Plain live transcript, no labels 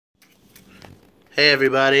Hey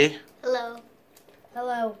everybody. Hello.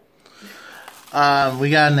 Hello. We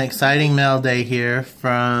got an exciting mail day here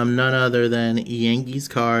from none other than Yankees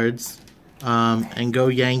cards. And go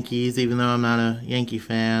Yankees, even though I'm not a Yankee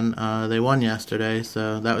fan. They won yesterday,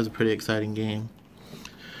 so that was a pretty exciting game.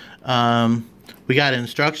 We got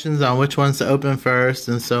instructions on which ones to open first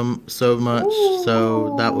and so much,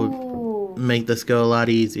 so that would make this go a lot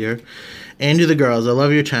easier. And to the girls, I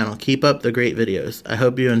love your channel. Keep up the great videos. I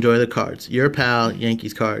hope you enjoy the cards. Your pal,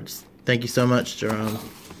 Yankees Cards. Thank you so much, Jerome.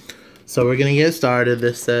 So we're gonna get started.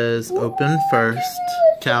 This says open first.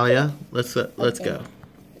 Kalia, let's go. Let's go.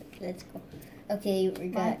 Okay, we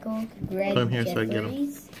got Greg Put him here Jeffries. so I get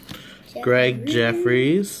him. Greg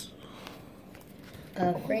Jeffries.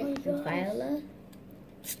 Frank Viola.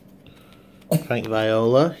 Frank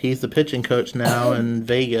Viola. He's the pitching coach now in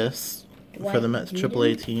Vegas for the Mets Dwight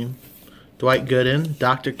AAA team. Dwight Gooden.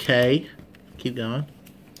 Dr. K. Keep going.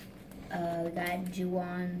 We got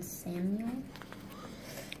Juwan Samuel.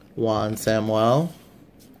 Juan Samuel.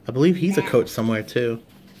 I believe he's a coach somewhere too.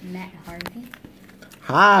 Matt Harvey.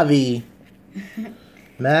 Harvey.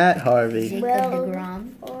 Matt Harvey. Jacob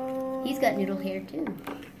DeGrom. He's got noodle hair too.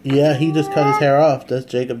 Yeah, he just cut his hair off. That's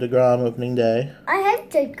Jacob DeGrom opening day. I have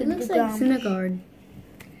Jacob Looks like Syndergaard.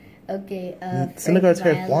 Okay, Syndergaard's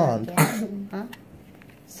hair is blonde.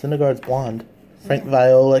 Syndergaard's blonde. Frank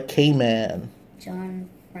Viola, K-Man. John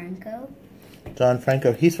Franco. John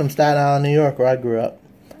Franco. He's from Staten Island, New York, where I grew up.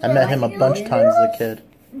 I met him a bunch of times as a kid.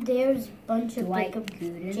 There's a bunch of Dwight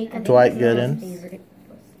Gooden. Dwight Gooden.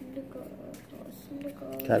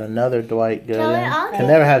 Got another Dwight Gooden. Can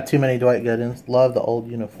never have too many Dwight Goodens. Love the old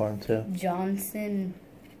uniform too. Johnson.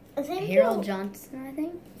 Harold Johnson, I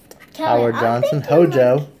think. Howard Johnson.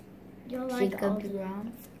 Hojo. Jacob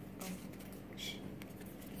DeGrom.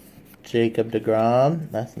 Jacob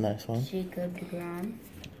DeGrom. That's a nice one. Jacob DeGrom.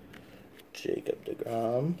 Jacob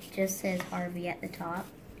DeGrom. Just says Harvey at the top.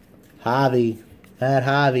 Harvey. Matt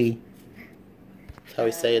Harvey. That's how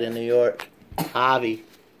we say it in New York. Harvey.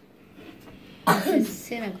 This is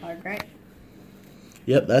Syndergaard, right?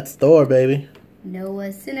 Yep, that's Thor, baby. Noah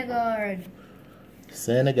Syndergaard.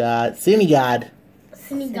 Syndergaard.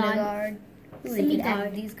 Ooh, they could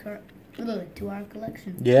add these to our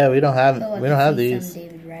collection. Yeah, we don't have these. Some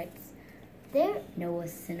David Wrights. There. Noah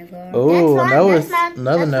Syndergaard. Oh, Noah. That's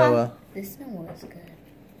Another Noah. This Noah is good.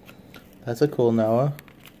 That's a cool Noah.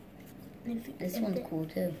 This one's cool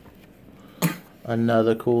too.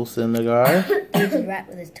 Another cool Syndergaard. David Wright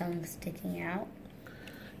with his tongue sticking out.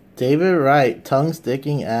 David Wright, tongue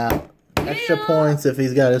sticking out. Extra points if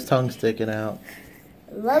he's got his tongue sticking out.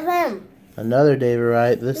 Love him. Another David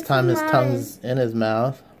Wright. This time his tongue's in his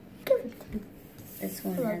mouth. This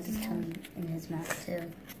one has his tongue in his mouth too.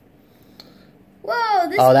 Whoa!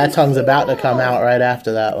 This Oh, that one's tongue's cool. about to come out right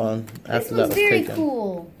after that one. After that was very taken.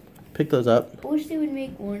 cool. Pick those up. I wish they would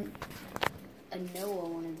make a Noah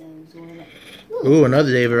one of those. Ooh,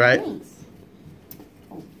 another David Wright.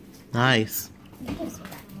 Nice. Nice.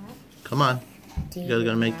 Come on. You guys are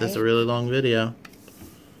gonna make this a really long video.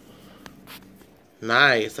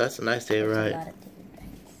 Nice. That's a nice David Wright.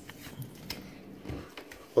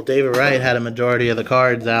 Well, David Wright had a majority of the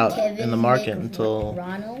cards out in the market until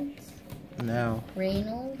now.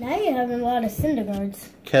 Reynolds. Now you're having a lot of Syndergaards.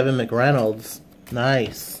 Kevin McReynolds.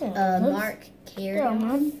 Nice. Mark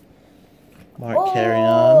Carrion. Mark Carrion.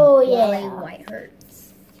 Oh, yeah. Wally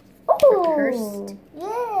Whitehurst. Oh,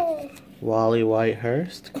 yeah. Wally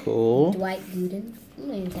Whitehurst. Cool. Dwight Gooden.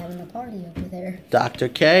 He's having a party over there. Dr.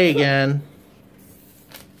 K again.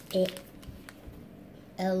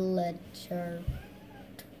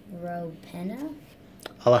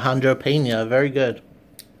 Alejandro Pena. Very good.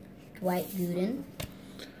 Dwight Gooden.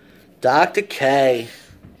 Dr. K.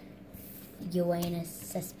 Yoenis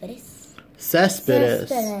Cespedes.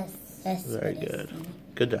 Cespedes. Very good.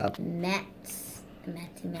 Good job. Matty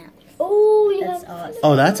Mouse. Oh, yeah. That's awesome.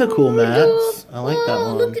 Oh, that's a cool Mats. I like that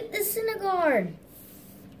one. Look at the Syndergaard.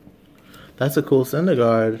 That's a cool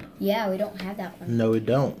Syndergaard. Yeah, we don't have that one. No, we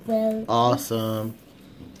don't. Well, Awesome.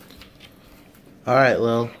 All right,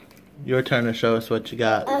 Lil. Your turn to show us what you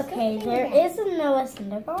got. okay, there is a Noah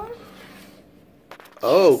Syndergaard.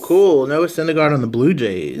 Oh, cool. Noah Syndergaard on the Blue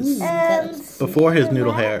Jays. Before his Steven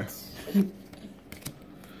noodle Matz. hair.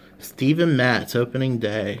 Steven Matz, opening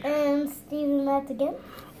day. And Steven Matz again.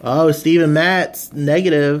 Oh, Steven Matz,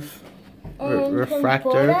 negative. And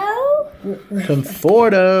Refractor. Conforto.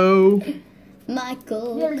 Conforto.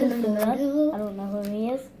 Michael I Conforto. don't know who he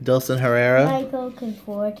is. Dilson Herrera. Michael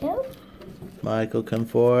Conforto. Michael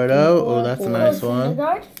Conforto. Oh, that's a nice one.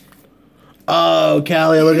 Syndergaard. Oh,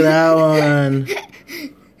 Callie, look at that one.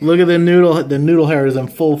 Look at the noodle. The noodle hair is in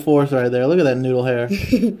full force right there. Look at that noodle hair.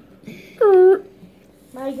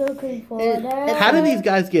 My looking for that. How do these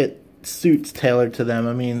guys get suits tailored to them?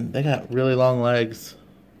 I mean, they got really long legs.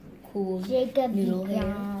 Cool. Jacob Noodle hair.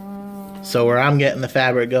 DeGrom. So where I'm getting the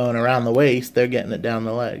fabric going around the waist, they're getting it down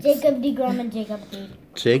the legs. Jacob DeGrom and Jacob D.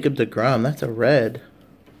 Jacob DeGrom. That's a red.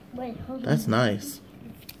 Wait, hold on. That's nice.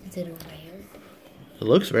 Is it a rare? It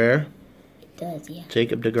looks rare. It does, yeah.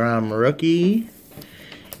 Jacob DeGrom rookie.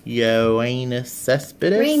 Yoenis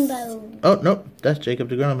Cespedes. Rainbow. Oh, nope. That's Jacob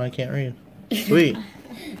DeGrom. I can't read. Sweet.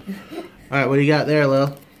 Alright, what do you got there,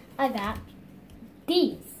 Lil? I got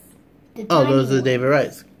these. The Oh, tiny those are the one. David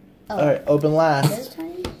Wrights. Oh. Alright, open Those last. tiny?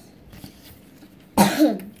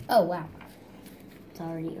 Oh, wow. It's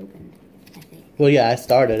already opened, I think. Well, yeah, I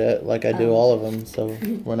started it like I do all of them, so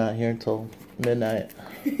we're not here until midnight.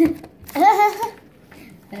 That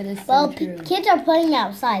is so Well, true. kids are playing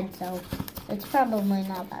outside, so it's probably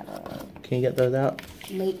not that early. Can you get those out?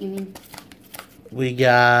 Late, you mean? We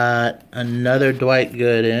got another Dwight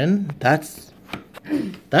Gooden. That's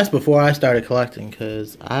before I started collecting,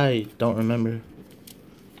 because I don't remember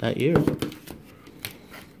that year.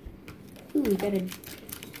 Ooh, we got a...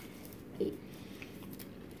 Wait.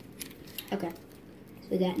 Okay. So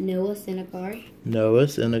we got Noah Syndergaard. Noah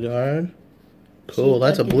Syndergaard. Cool,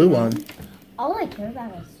 that's a blue one. All I care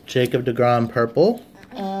about is Jacob DeGrom purple.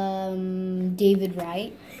 David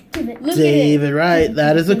Wright. Look David Wright.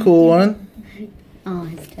 That is a cool one. Oh,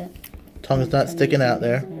 his tip. Tongue's not sticking out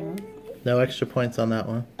there. No extra points on that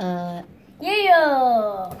one.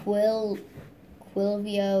 yeah. Quilvio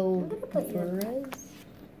Veras.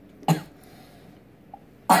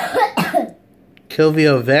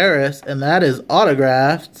 Kilvio Veras, and that is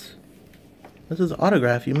autographed. This is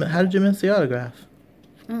autograph. How did you miss the autograph?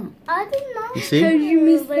 Oh. I did not. You see? How did you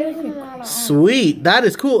miss that? Sweet. That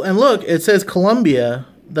is cool. And look, it says Columbia.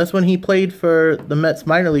 That's when he played for the Mets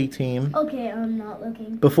minor league team. Okay, I'm not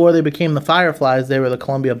looking. Before they became the Fireflies, they were the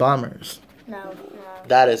Columbia Bombers. No.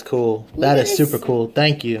 That is cool. That at is super this. cool.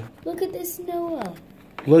 Thank you. Look at this Noah.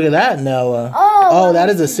 Look at that, Noah. Oh, that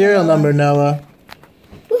is a serial number, Noah.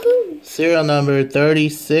 Woohoo! Serial number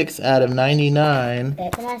 36 out of 99.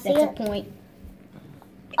 Can I see That's a it? point.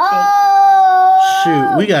 Oh!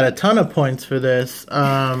 Shoot, we got a ton of points for this.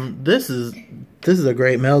 This is a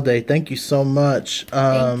great mail day. Thank you so much.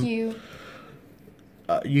 Thank you.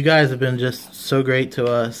 You guys have been just so great to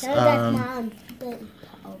us. No, that's mine.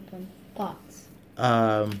 Open box.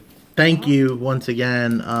 Thank you once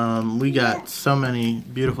again. We got so many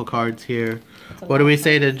beautiful cards here. What do we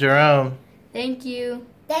say to Jerome? Thank you.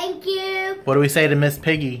 Thank you. What do we say to Miss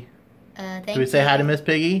Piggy? Thank Do we say hi to Miss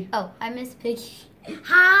Piggy? Oh, I miss Piggy.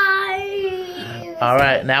 Hi. All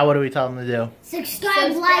right, now what do we tell them to do?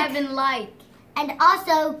 Subscribe, like, and like. and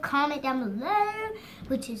also comment down below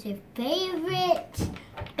which is your favorite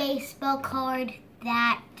baseball card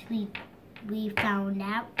that we found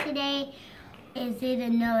out today. Is it a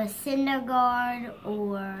Noah Syndergaard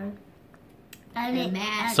or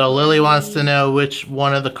So Lily wants to know which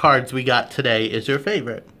one of the cards we got today is your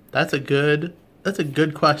favorite. That's a good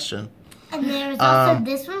question. And there's also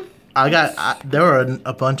this one. There were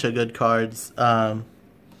a bunch of good cards.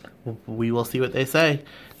 We will see what they say.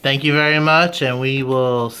 Thank you very much, and we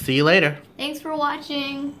will see you later. Thanks for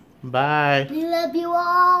watching. Bye. We love you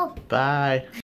all. Bye.